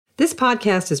This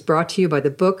podcast is brought to you by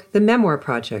the book The Memoir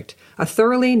Project, a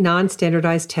thoroughly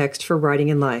non-standardized text for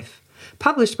writing and life,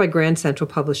 published by Grand Central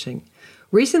Publishing.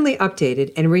 Recently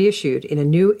updated and reissued in a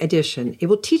new edition, it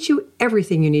will teach you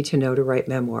everything you need to know to write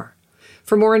memoir.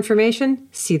 For more information,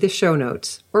 see the show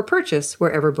notes or purchase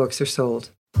wherever books are sold.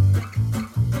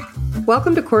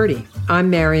 Welcome to QWERTY.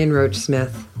 I'm Marion Roach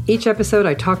Smith. Each episode,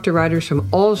 I talk to writers from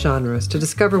all genres to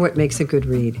discover what makes a good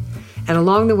read. And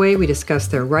along the way, we discuss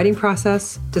their writing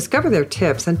process, discover their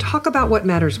tips, and talk about what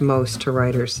matters most to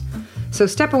writers. So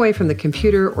step away from the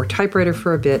computer or typewriter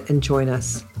for a bit and join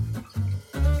us.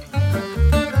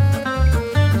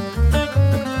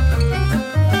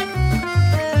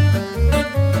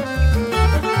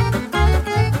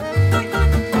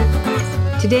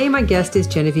 Today, my guest is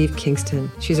Genevieve Kingston.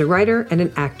 She's a writer and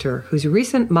an actor whose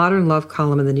recent Modern Love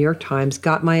column in the New York Times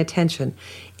got my attention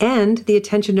and the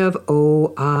attention of,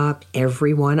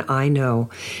 everyone I know.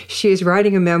 She is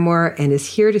writing a memoir and is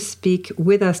here to speak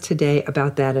with us today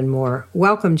about that and more.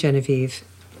 Welcome, Genevieve.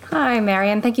 Hi,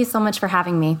 Marion. Thank you so much for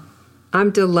having me.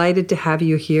 I'm delighted to have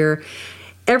you here.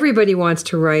 Everybody wants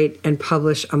to write and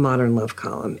publish a Modern Love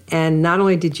column. And not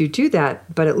only did you do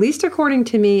that, but at least according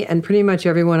to me and pretty much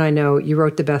everyone I know, you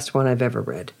wrote the best one I've ever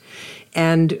read.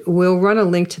 And we'll run a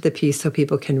link to the piece so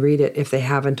people can read it if they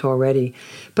haven't already.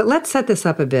 But let's set this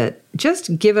up a bit.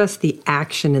 Just give us the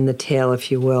action in the tale, if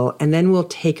you will, and then we'll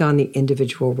take on the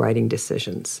individual writing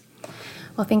decisions.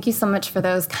 Well, thank you so much for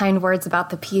those kind words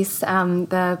about the piece.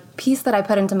 The piece that I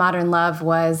put into Modern Love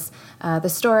was the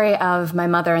story of my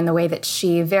mother and the way that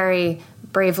she very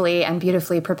bravely and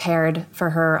beautifully prepared for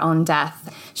her own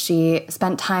death. She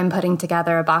spent time putting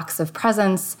together a box of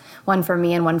presents, one for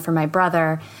me and one for my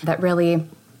brother, that really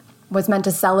was meant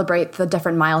to celebrate the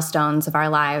different milestones of our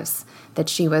lives that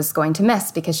she was going to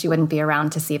miss because she wouldn't be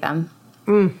around to see them.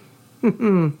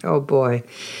 Oh, boy.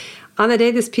 On the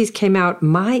day this piece came out,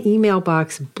 my email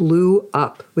box blew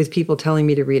up with people telling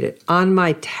me to read it. On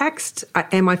my text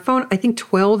and my phone, I think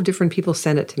 12 different people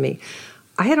sent it to me.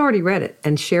 I had already read it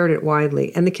and shared it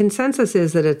widely, and the consensus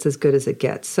is that it's as good as it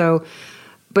gets. So,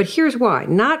 but here's why.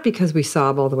 Not because we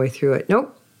sob all the way through it.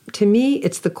 Nope. To me,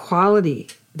 it's the quality,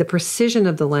 the precision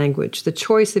of the language, the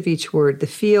choice of each word, the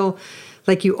feel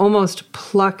like you almost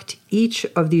plucked each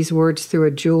of these words through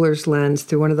a jeweler's lens,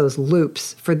 through one of those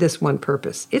loops for this one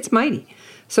purpose. It's mighty.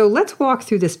 So let's walk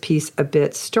through this piece a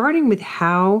bit, starting with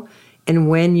how and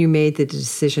when you made the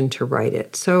decision to write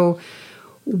it. So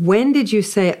when did you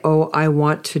say, I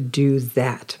want to do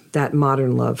that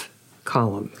Modern Love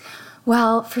column?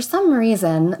 Well, for some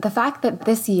reason, the fact that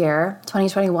this year,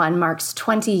 2021, marks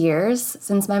 20 years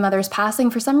since my mother's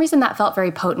passing, for some reason that felt very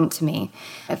potent to me.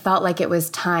 It felt like it was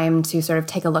time to sort of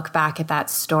take a look back at that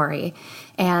story.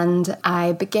 And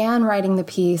I began writing the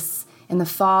piece in the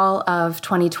fall of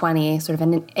 2020, sort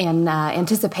of in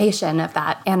anticipation of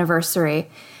that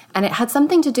anniversary. And it had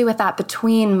something to do with that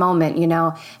between moment, you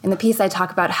know. In the piece, I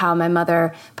talk about how my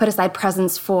mother put aside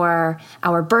presents for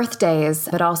our birthdays,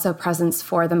 but also presents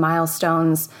for the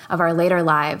milestones of our later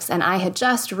lives. And I had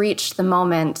just reached the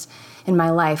moment in my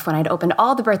life when I'd opened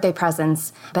all the birthday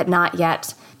presents, but not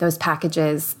yet those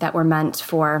packages that were meant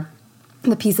for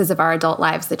the pieces of our adult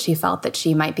lives that she felt that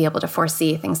she might be able to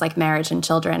foresee, things like marriage and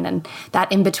children, and that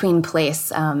in-between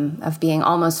place of being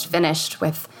almost finished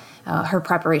with her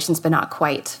preparations, but not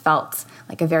quite, felt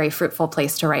like a very fruitful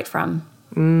place to write from.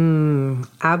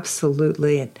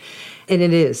 Absolutely. And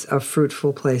it is a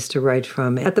fruitful place to write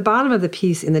from. At the bottom of the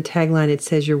piece, in the tagline, it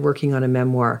says you're working on a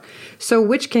memoir. So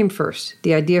which came first,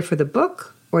 the idea for the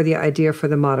book or the idea for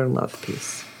the Modern Love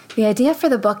piece? The idea for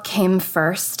the book came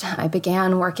first. I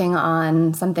began working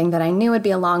on something that I knew would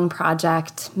be a long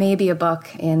project, maybe a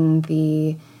book, in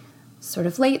the sort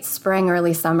of late spring,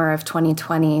 early summer of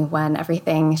 2020 when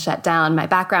everything shut down. My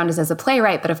background is as a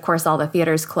playwright, but of course all the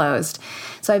theaters closed.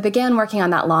 So I began working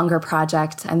on that longer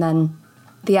project, and then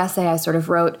the essay I sort of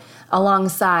wrote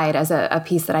alongside as a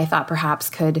piece that I thought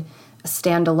perhaps could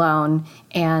stand alone.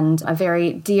 And a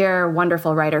very dear,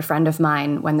 wonderful writer friend of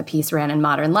mine, when the piece ran in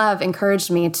Modern Love,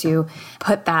 encouraged me to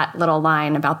put that little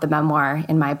line about the memoir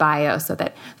in my bio so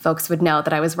that folks would know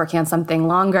that I was working on something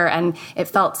longer. And it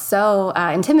felt so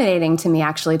intimidating to me,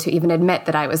 actually, to even admit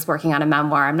that I was working on a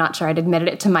memoir. I'm not sure I'd admitted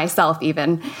it to myself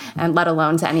even, and let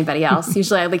alone to anybody else.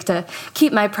 Usually I like to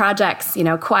keep my projects,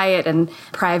 quiet and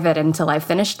private until I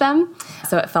finished them.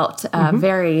 So it felt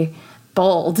very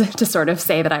bold to sort of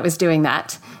say that I was doing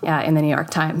that in the New York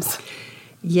Times.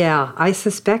 Yeah, I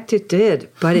suspect it did,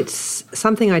 but it's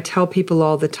something I tell people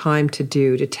all the time to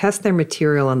do, to test their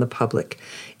material on the public.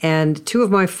 And 2 of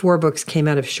my 4 books came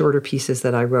out of shorter pieces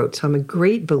that I wrote, so I'm a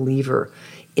great believer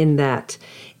in that.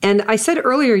 And I said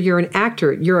earlier, you're an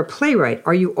actor. You're a playwright.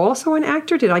 Are you also an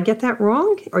actor? Did I get that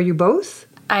wrong? Are you both?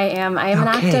 I am an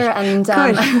actor,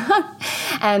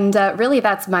 and really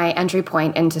that's my entry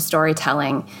point into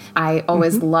storytelling. I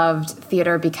always loved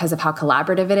theater because of how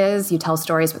collaborative it is. You tell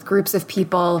stories with groups of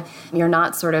people. You're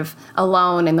not sort of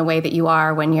alone in the way that you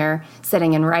are when you're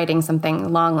sitting and writing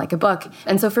something long like a book.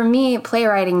 And so for me,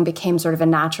 playwriting became sort of a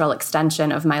natural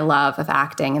extension of my love of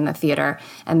acting in the theater,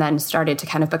 and then started to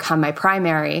kind of become my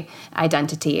primary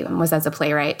identity was as a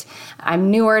playwright.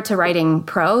 I'm newer to writing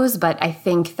prose, but I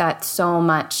think that so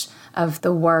much of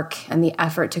the work and the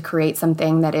effort to create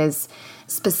something that is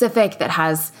specific, that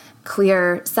has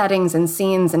clear settings and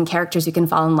scenes and characters you can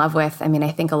fall in love with. I mean,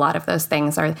 I think a lot of those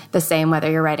things are the same whether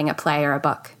you're writing a play or a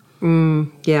book.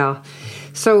 Yeah.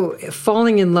 So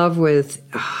falling in love with,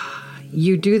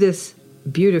 you do this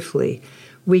beautifully.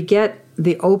 We get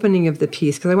the opening of the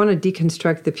piece, because I want to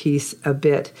deconstruct the piece a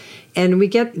bit. And we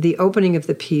get the opening of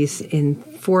the piece in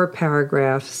 4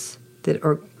 paragraphs that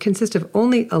consist of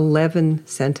only 11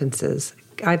 sentences.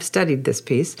 I've studied this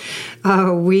piece.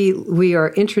 We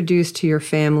are introduced to your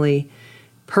family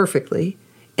perfectly,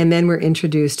 and then we're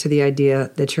introduced to the idea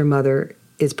that your mother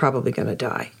is probably going to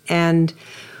die. And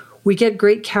we get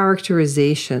great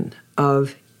characterization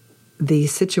of the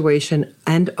situation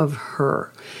and of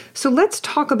her. So let's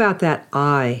talk about that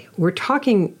I. We're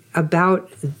talking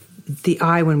about the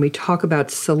I when we talk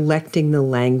about selecting the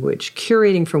language,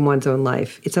 curating from one's own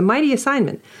life. It's a mighty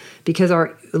assignment because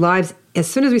our lives, as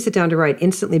soon as we sit down to write,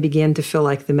 instantly begin to feel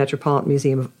like the Metropolitan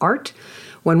Museum of Art,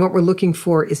 when what we're looking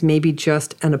for is maybe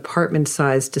just an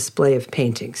apartment-sized display of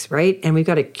paintings, right? And we've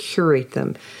got to curate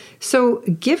them. So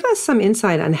give us some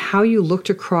insight on how you looked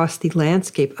across the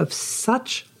landscape of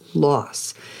such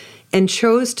loss and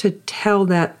chose to tell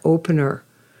that opener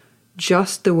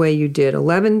just the way you did.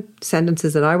 11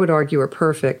 sentences that I would argue are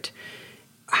perfect.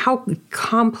 How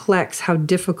complex, how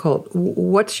difficult,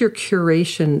 what's your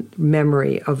curation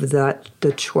memory of that,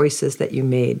 the choices that you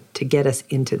made to get us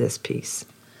into this piece?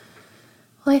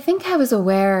 Well, I think I was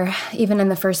aware, even in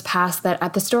the first pass,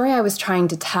 that the story I was trying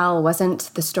to tell wasn't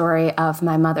the story of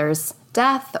my mother's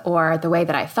death or the way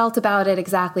that I felt about it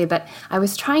exactly, but I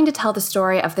was trying to tell the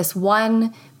story of this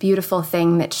one beautiful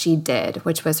thing that she did,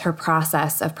 which was her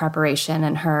process of preparation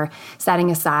and her setting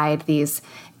aside these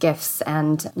gifts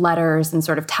and letters and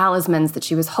sort of talismans that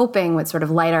she was hoping would sort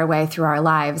of light our way through our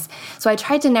lives. So I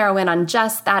tried to narrow in on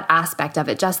just that aspect of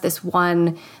it, just this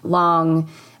one long,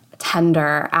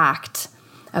 tender act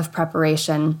of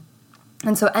preparation.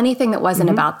 And so anything that wasn't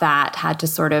about that had to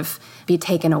sort of be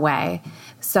taken away.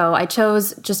 So I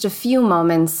chose just a few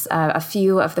moments, a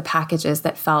few of the packages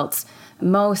that felt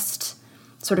most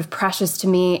sort of precious to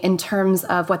me in terms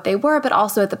of what they were, but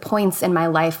also at the points in my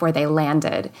life where they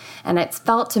landed. And it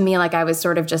felt to me like I was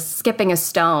sort of just skipping a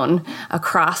stone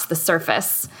across the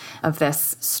surface of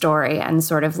this story and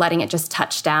sort of letting it just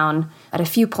touch down at a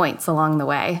few points along the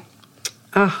way.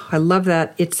 Oh, I love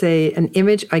that. It's an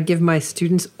image I give my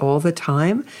students all the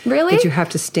time. Really? That you have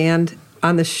to stand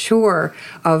on the shore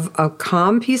of a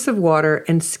calm piece of water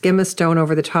and skim a stone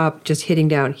over the top, just hitting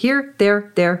down here,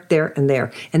 there, there, there, and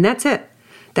there. And that's it.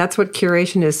 That's what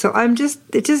curation is. So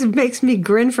it just makes me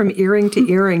grin from earring to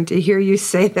earring to hear you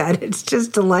say that. It's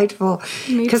just delightful.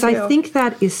 Because I think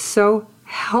that is so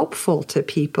helpful to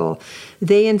people.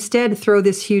 They instead throw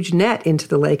this huge net into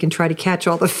the lake and try to catch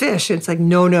all the fish. And it's like,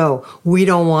 no, we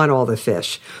don't want all the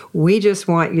fish. We just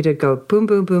want you to go boom,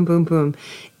 boom, boom, boom, boom.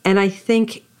 And I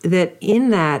think that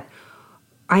in that,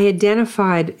 I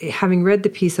identified, having read the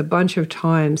piece a bunch of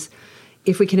times,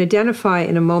 if we can identify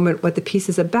in a moment what the piece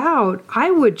is about,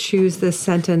 I would choose this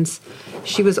sentence,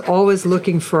 she was always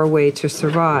looking for a way to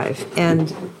survive.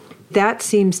 And that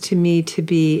seems to me to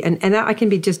be, and I can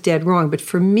be just dead wrong, but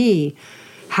for me,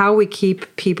 how we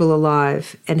keep people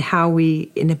alive and how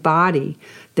we embody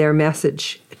their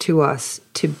message to us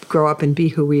to grow up and be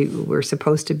who we were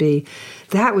supposed to be,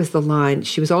 that was the line.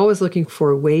 She was always looking for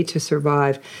a way to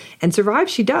survive. And survive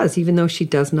she does, even though she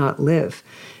does not live.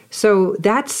 So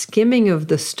that skimming of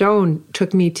the stone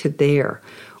took me to there.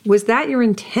 Was that your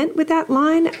intent with that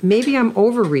line? Maybe I'm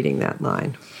overreading that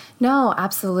line. No,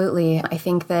 absolutely. I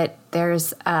think that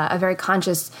there's a very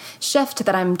conscious shift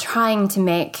that I'm trying to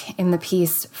make in the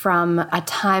piece from a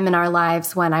time in our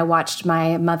lives when I watched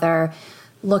my mother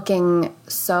looking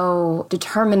so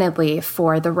determinedly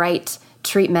for the right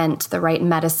treatment, the right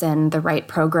medicine, the right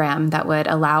program that would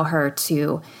allow her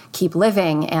to keep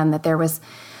living, and that there was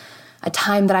a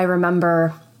time that I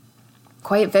remember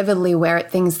quite vividly where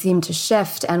things seemed to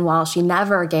shift, and while she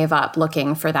never gave up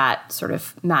looking for that sort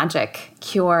of magic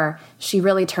cure, she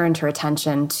really turned her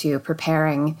attention to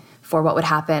preparing for what would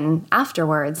happen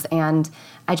afterwards. And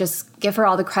I just give her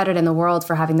all the credit in the world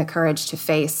for having the courage to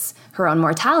face her own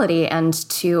mortality and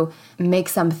to make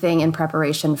something in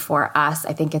preparation for us.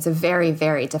 I think it's a very,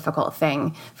 very difficult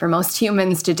thing for most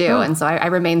humans to do. And so I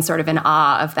remain sort of in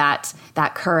awe of that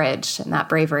courage and that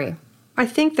bravery. I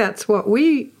think that's what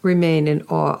we remain in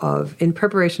awe of. In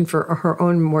preparation for her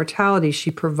own mortality, she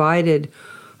provided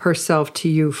herself to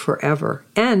you forever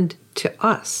and to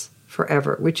us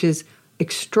forever, which is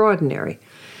extraordinary.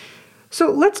 So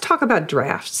let's talk about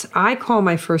drafts. I call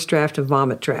my first draft a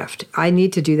vomit draft. I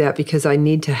need to do that because I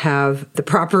need to have the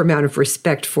proper amount of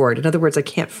respect for it. In other words, I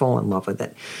can't fall in love with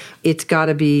it. It's got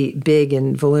to be big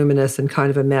and voluminous and kind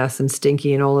of a mess and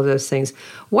stinky and all of those things.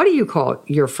 What do you call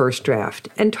your first draft?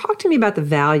 And talk to me about the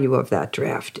value of that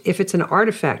draft. If it's an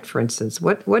artifact, for instance,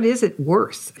 what is it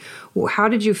worth? How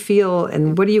did you feel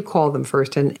and what do you call them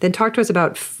first? And then talk to us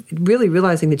about really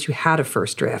realizing that you had a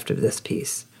first draft of this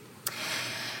piece.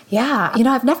 Yeah.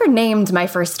 I've never named my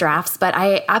first drafts, but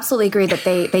I absolutely agree that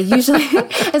they usually,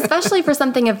 especially for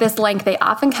something of this length, they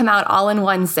often come out all in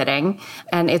one sitting.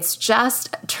 And it's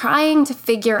just trying to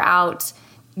figure out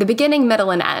the beginning,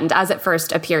 middle, and end as it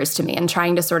first appears to me and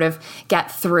trying to sort of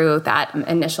get through that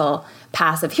initial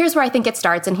pass of here's where I think it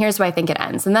starts and here's where I think it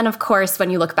ends. And then, of course, when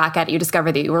you look back at it, you discover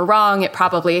that you were wrong. It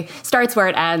probably starts where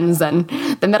it ends and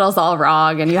the middle's all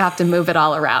wrong and you have to move it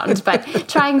all around. But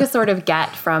trying to sort of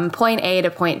get from point A to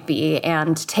point B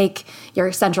and take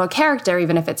your central character,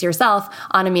 even if it's yourself,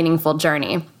 on a meaningful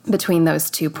journey between those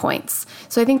 2 points.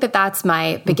 So I think that that's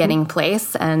my beginning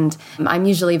place. And I'm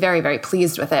usually very, very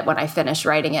pleased with it when I finish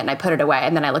writing it and I put it away.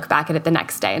 And then I look back at it the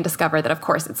next day and discover that, of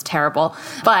course, it's terrible.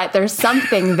 But there's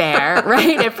something there,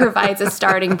 right? It provides a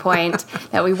starting point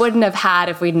that we wouldn't have had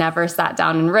if we'd never sat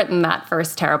down and written that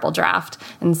first terrible draft.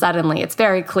 And suddenly it's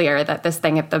very clear that this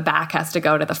thing at the back has to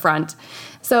go to the front.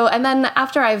 So, and then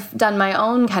after I've done my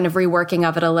own kind of reworking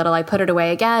of it a little, I put it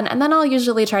away again, and then I'll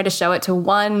usually try to show it to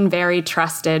one very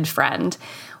trusted friend.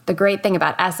 The great thing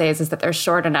about essays is that they're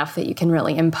short enough that you can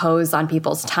really impose on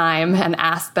people's time and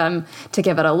ask them to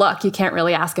give it a look. You can't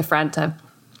really ask a friend to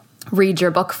read your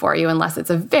book for you unless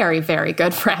it's a very, very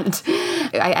good friend.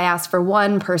 I ask for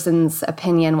one person's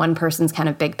opinion, one person's kind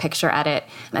of big picture edit,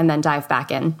 and then dive back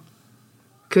in.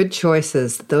 Good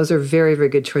choices. Those are very, very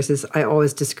good choices. I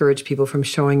always discourage people from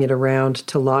showing it around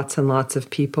to lots and lots of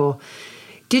people.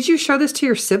 Did you show this to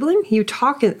your sibling? You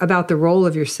talk about the role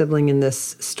of your sibling in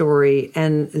this story,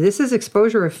 and this is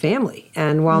exposure of family.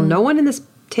 And while no one in this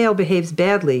tale behaves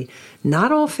badly,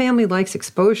 not all family likes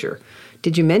exposure.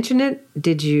 Did you mention it?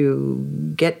 Did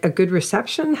you get a good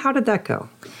reception? How did that go?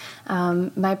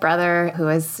 My brother, who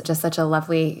is just such a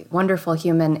lovely, wonderful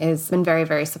human, has been very,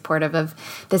 very supportive of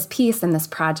this piece and this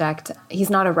project. He's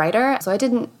not a writer, so I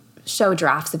didn't show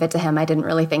drafts of it to him. I didn't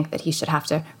really think that he should have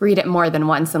to read it more than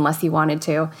once unless he wanted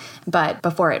to. But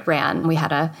before it ran, we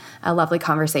had a lovely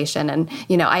conversation. And,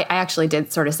 I actually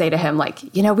did sort of say to him, like,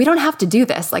 we don't have to do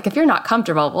this. Like, if you're not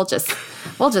comfortable, we'll just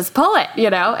pull it,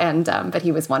 And, but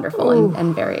he was wonderful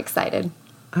and very excited.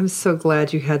 I'm so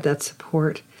glad you had that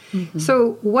support. Mm-hmm.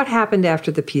 So what happened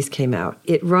after the piece came out?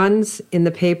 It runs in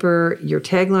the paper. Your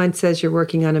tagline says you're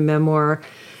working on a memoir.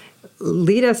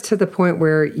 Lead us to the point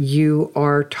where you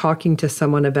are talking to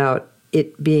someone about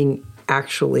it being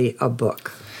actually a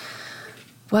book.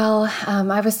 Well,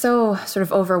 I was so sort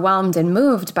of overwhelmed and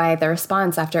moved by the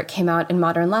response after it came out in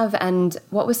Modern Love. And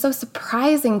what was so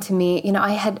surprising to me,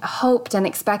 I had hoped and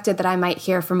expected that I might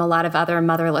hear from a lot of other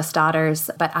motherless daughters,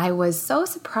 but I was so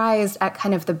surprised at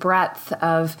kind of the breadth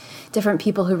of different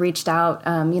people who reached out.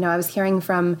 I was hearing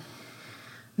from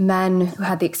men who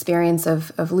had the experience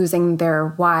of losing their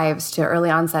wives to early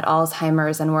onset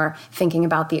Alzheimer's and were thinking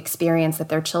about the experience that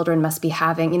their children must be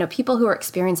having. People who are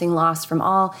experiencing loss from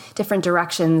all different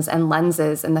directions and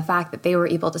lenses, and the fact that they were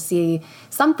able to see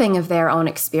something of their own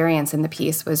experience in the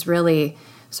piece was really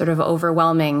sort of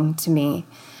overwhelming to me.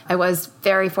 I was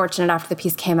very fortunate after the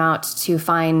piece came out to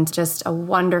find just a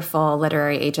wonderful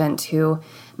literary agent who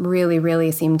really,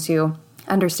 really seemed to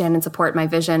understand and support my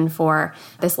vision for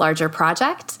this larger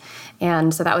project.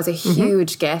 And so that was a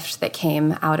huge gift that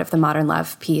came out of the Modern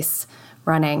Love piece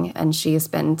running. And she's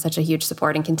been such a huge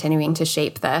support in continuing to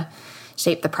shape the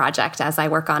project as I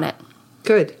work on it.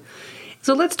 Good.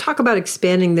 So let's talk about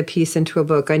expanding the piece into a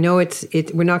book. I know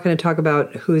we're not going to talk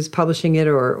about who's publishing it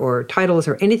or titles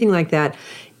or anything like that.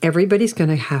 Everybody's going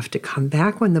to have to come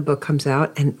back when the book comes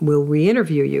out and we'll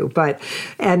re-interview you.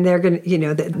 And they're going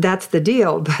to, that's the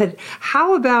deal. But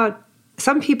how about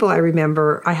Some people I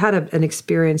remember, I had an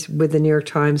experience with the New York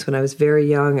Times when I was very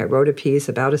young. I wrote a piece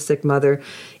about a sick mother,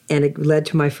 and it led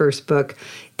to my first book.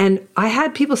 And I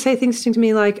had people say things to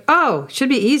me like, oh, it should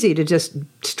be easy to just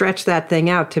stretch that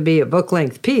thing out to be a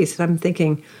book-length piece. And I'm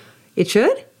thinking, it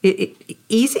should?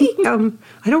 Easy? I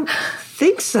don't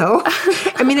think so.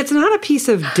 I mean, it's not a piece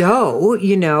of dough,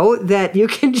 that you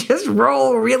can just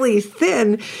roll really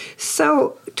thin.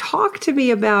 So talk to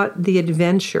me about the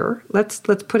adventure. Let's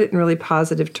put it in really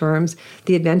positive terms.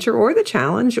 The adventure or the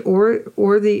challenge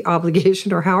or the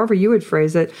obligation or however you would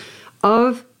phrase it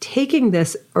of taking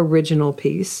this original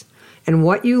piece and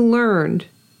what you learned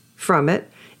from it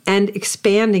and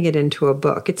expanding it into a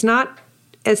book. It's not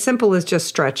as simple as just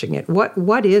stretching it.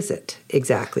 What is it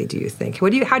exactly, do you think?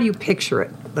 How do you picture it,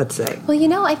 let's say?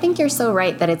 Well, I think you're so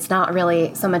right that it's not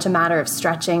really so much a matter of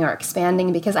stretching or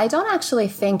expanding, because I don't actually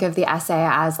think of the essay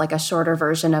as like a shorter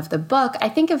version of the book. I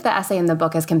think of the essay and the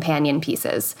book as companion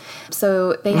pieces.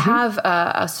 So they have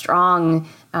a strong,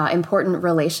 important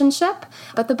relationship,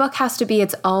 but the book has to be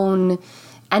its own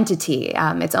entity,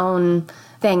 its own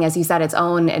thing, as you said, its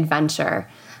own adventure.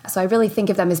 So I really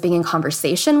think of them as being in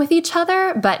conversation with each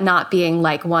other, but not being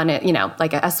like one,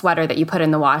 like a sweater that you put in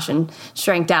the wash and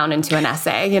shrink down into an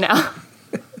essay,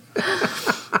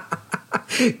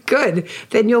 Good.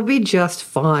 Then you'll be just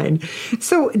fine.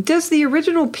 So does the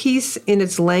original piece in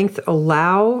its length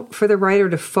allow for the writer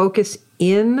to focus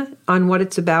in on what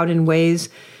it's about in ways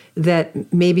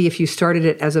that maybe if you started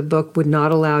it as a book would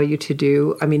not allow you to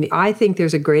do? I mean, I think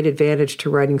there's a great advantage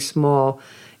to writing small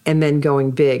and then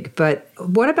going big. But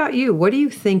what about you? What do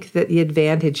you think that the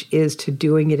advantage is to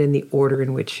doing it in the order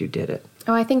in which you did it?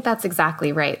 Oh, I think that's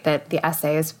exactly right, that the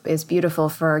essay is beautiful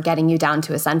for getting you down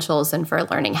to essentials and for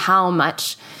learning how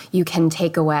much you can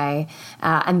take away.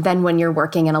 And then when you're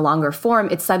working in a longer form,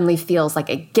 it suddenly feels like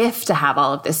a gift to have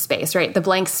all of this space, right? The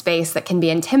blank space that can be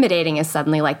intimidating is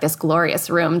suddenly like this glorious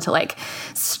room to like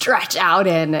stretch out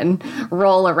in and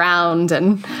roll around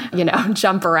and,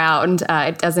 jump around.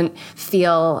 It doesn't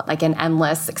feel like an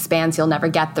endless expanse you'll never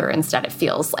get through. Instead, it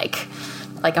feels like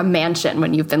a mansion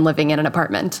when you've been living in an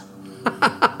apartment.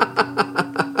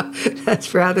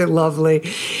 That's rather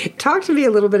lovely. Talk to me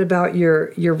a little bit about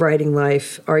your writing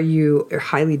life. Are you a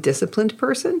highly disciplined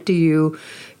person? Do you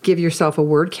give yourself a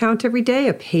word count every day,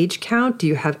 a page count? Do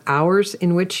you have hours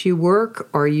in which you work?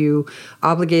 Are you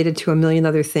obligated to a million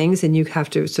other things and you have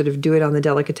to sort of do it on the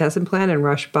delicatessen plan and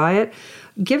rush by it?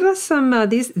 Give us some,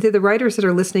 the writers that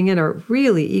are listening in are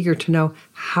really eager to know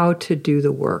how to do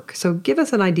the work. So give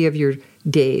us an idea of your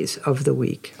days of the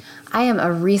week. I am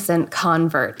a recent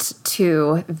convert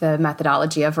to the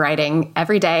methodology of writing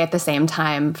every day at the same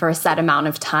time for a set amount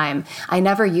of time. I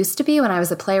never used to be. When I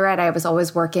was a playwright, I was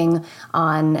always working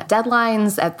on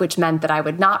deadlines, which meant that I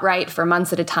would not write for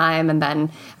months at a time and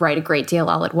then write a great deal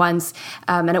all at once.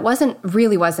 And it wasn't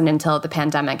until the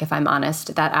pandemic, if I'm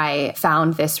honest, that I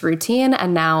found this routine.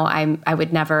 And now I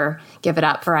would never give it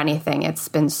up for anything. It's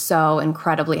been so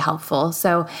incredibly helpful.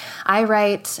 So I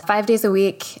write 5 days a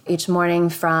week, each morning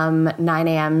from 9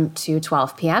 a.m. to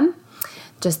 12 p.m.,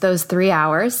 just those 3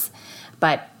 hours,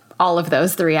 but all of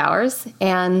those 3 hours.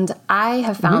 And I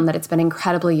have found that it's been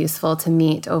incredibly useful to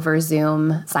meet over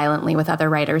Zoom silently with other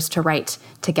writers to write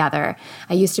together.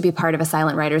 I used to be part of a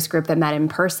silent writers group that met in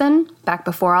person back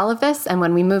before all of this. And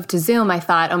when we moved to Zoom, I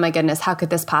thought, oh my goodness, how could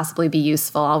this possibly be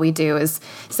useful? All we do is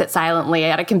sit silently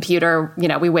at a computer,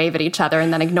 we wave at each other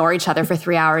and then ignore each other for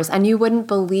 3 hours. And you wouldn't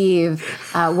believe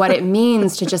what it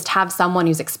means to just have someone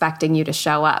who's expecting you to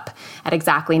show up at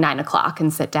exactly 9 o'clock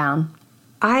and sit down.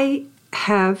 I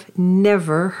have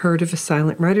never heard of a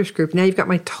silent writers group. Now you've got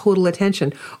my total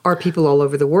attention. Are people all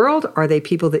over the world? Are they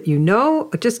people that you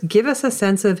know? Just give us a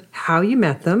sense of how you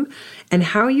met them and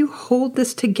how you hold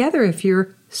this together if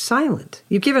you're silent.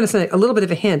 You've given us a little bit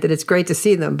of a hint that it's great to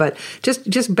see them, but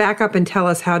just back up and tell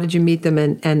us, how did you meet them?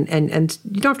 And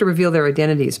you don't have to reveal their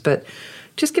identities, but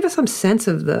just give us some sense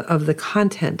of the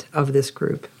content of this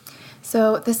group.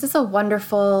 So this is a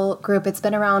wonderful group. It's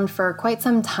been around for quite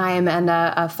some time, and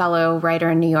a fellow writer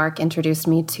in New York introduced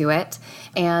me to it.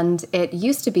 And it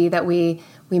used to be that we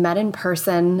met in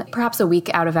person perhaps a week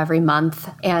out of every month.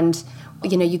 And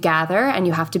you gather and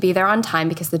you have to be there on time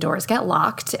because the doors get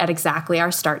locked at exactly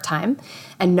our start time.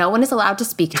 And no one is allowed to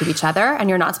speak to each other. And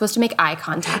you're not supposed to make eye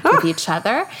contact with each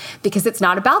other because it's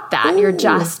not about that. Ooh. You're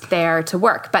just there to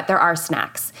work. But there are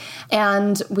snacks.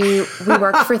 And we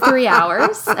work for 3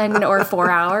 hours or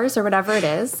 4 hours or whatever it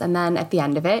is. And then at the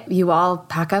end of it, you all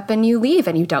pack up and you leave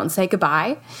and you don't say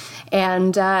goodbye.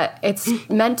 And it's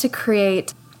meant to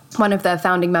create... One of the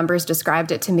founding members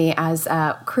described it to me as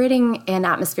creating an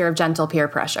atmosphere of gentle peer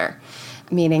pressure.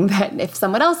 meaning that if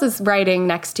someone else is writing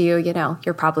next to you,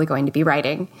 you're probably going to be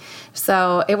writing.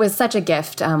 So it was such a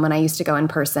gift when I used to go in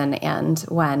person, and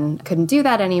when I couldn't do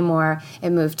that anymore, it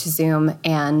moved to Zoom.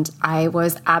 And I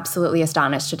was absolutely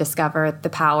astonished to discover the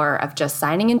power of just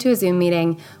signing into a Zoom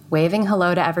meeting, waving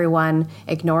hello to everyone,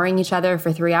 ignoring each other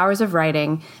for 3 hours of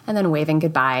writing, and then waving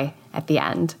goodbye at the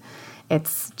end.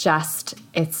 It's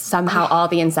somehow all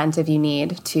the incentive you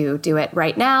need to do it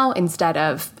right now instead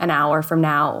of an hour from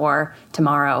now or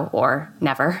tomorrow or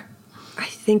never. I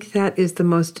think that is the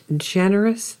most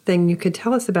generous thing you could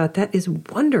tell us about. That is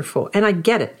wonderful. And I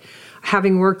get it.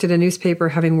 Having worked at a newspaper,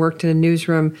 having worked in a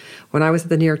newsroom, when I was at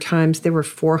the New York Times, there were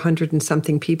 400 and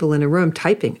something people in a room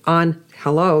typing on,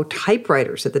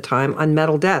 typewriters at the time, on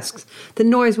metal desks. The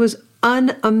noise was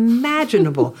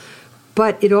unimaginable.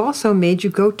 But it also made you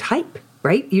go type,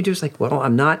 right? You just like, well,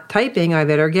 I'm not typing. I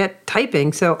better get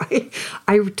typing. So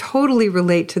I totally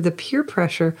relate to the peer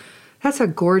pressure. That's a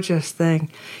gorgeous thing.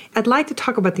 I'd like to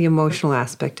talk about the emotional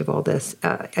aspect of all this.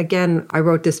 Again, I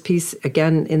wrote this piece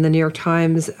again in the New York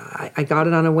Times. I got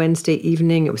it on a Wednesday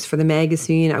evening. It was for the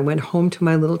magazine. I went home to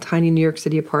my little tiny New York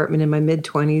City apartment in my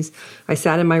mid-20s. I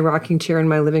sat in my rocking chair in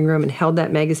my living room and held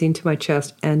that magazine to my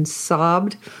chest and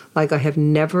sobbed like I have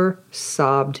never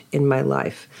sobbed in my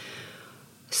life.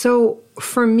 So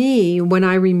for me, when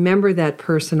I remember that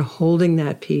person holding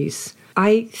that piece,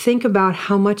 I think about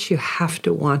how much you have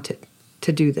to want it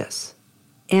to do this.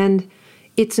 And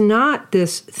it's not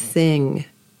this thing,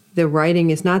 the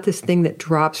writing is not this thing that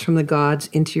drops from the gods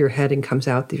into your head and comes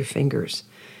out through your fingers.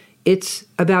 It's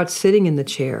about sitting in the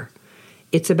chair.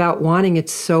 It's about wanting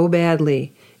it so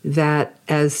badly that,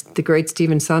 as the great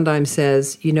Stephen Sondheim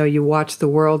says, you watch the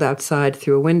world outside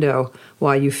through a window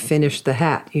while you finish the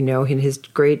hat, in his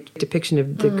great depiction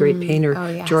of the great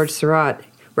painter, George Seurat,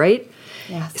 right?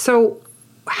 Yes. So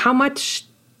how much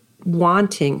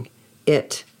wanting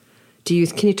it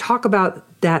can you talk about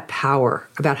that power,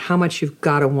 about how much you've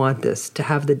got to want this to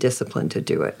have the discipline to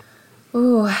do it?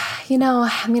 Ooh,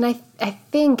 I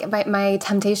think my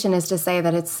temptation is to say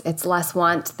that it's less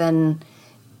want than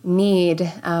need.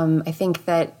 I think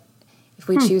that if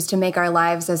we choose to make our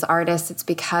lives as artists, it's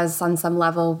because on some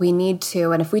level we need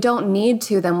to. And if we don't need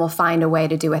to, then we'll find a way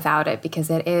to do without it, because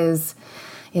it is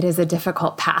a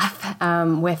difficult path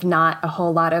with not a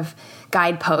whole lot of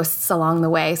guideposts along the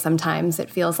way. Sometimes it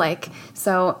feels like.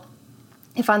 So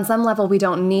if on some level we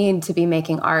don't need to be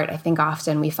making art, I think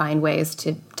often we find ways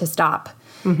to stop.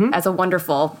 Mm-hmm. As a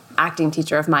wonderful acting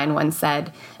teacher of mine once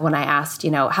said, when I asked,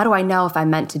 how do I know if I'm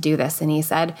meant to do this? And he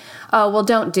said, oh, well,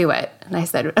 don't do it. And I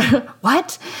said,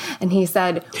 what? And he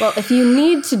said, well, if you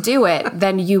need to do it,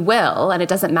 then you will, and it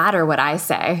doesn't matter what I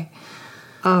say.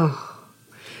 Oh,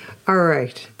 all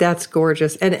right. That's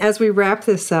gorgeous. And as we wrap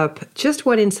this up, just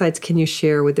what insights can you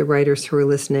share with the writers who are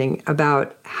listening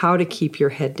about how to keep your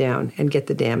head down and get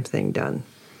the damn thing done?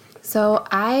 So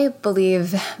I believe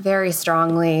very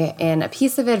strongly in a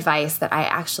piece of advice that I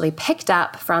actually picked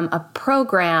up from a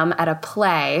program at a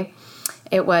play.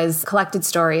 It was Collected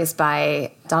Stories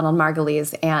by Donald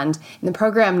Margulies, and in the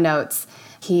program notes,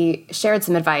 he shared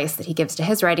some advice that he gives to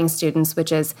his writing students,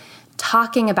 which is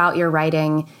talking about your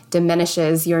writing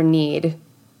diminishes your need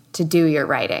to do your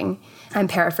writing. I'm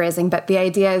paraphrasing, but the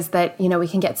idea is that, we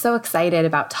can get so excited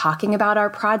about talking about our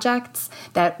projects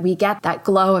that we get that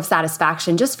glow of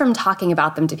satisfaction just from talking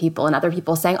about them to people and other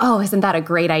people saying, oh, isn't that a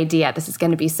great idea? This is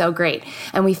going to be so great.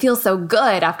 And we feel so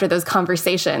good after those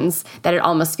conversations that it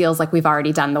almost feels like we've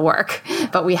already done the work,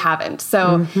 but we haven't.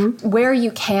 So where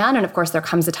you can, and of course there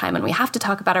comes a time when we have to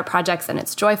talk about our projects and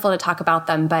it's joyful to talk about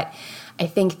them, but I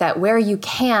think that where you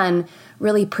can,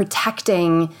 really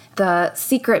protecting the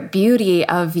secret beauty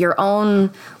of your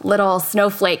own little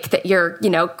snowflake that you're,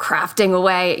 crafting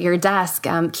away at your desk.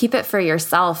 Keep it for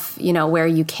yourself, where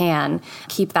you can.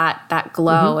 Keep that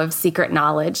glow of secret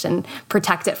knowledge and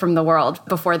protect it from the world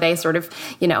before they sort of,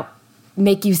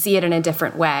 make you see it in a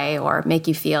different way or make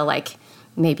you feel like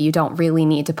maybe you don't really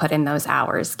need to put in those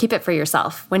hours. Keep it for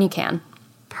yourself when you can.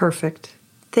 Perfect.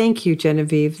 Thank you,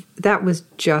 Genevieve. That was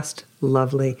just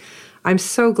lovely. I'm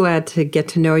so glad to get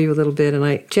to know you a little bit, and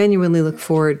I genuinely look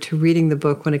forward to reading the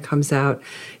book when it comes out.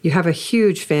 You have a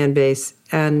huge fan base,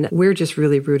 and we're just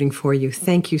really rooting for you.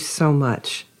 Thank you so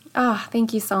much. Oh,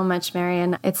 thank you so much,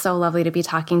 Marian. It's so lovely to be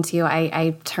talking to you.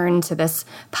 I turn to this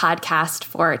podcast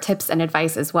for tips and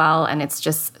advice as well, and it's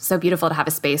just so beautiful to have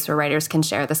a space where writers can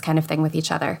share this kind of thing with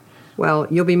each other. Well,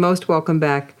 you'll be most welcome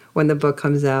back when the book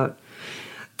comes out.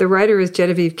 The writer is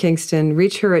Genevieve Kingston.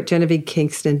 Reach her at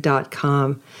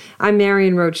GenevieveKingston.com. I'm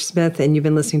Marion Roach Smith, and you've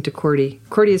been listening to Cordy.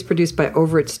 Cordy is produced by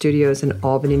Overit Studios in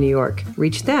Albany, New York.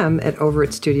 Reach them at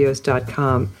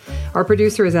overitstudios.com. Our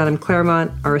producer is Adam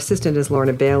Claremont. Our assistant is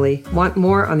Lorna Bailey. Want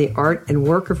more on the art and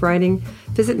work of writing?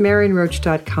 Visit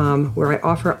MarionRoach.com, where I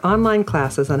offer online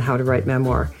classes on how to write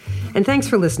memoir. And thanks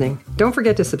for listening. Don't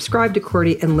forget to subscribe to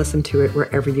Cordy and listen to it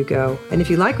wherever you go. And if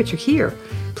you like what you hear,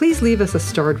 please leave us a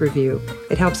starred review.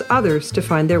 It helps others to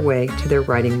find their way to their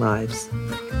writing lives.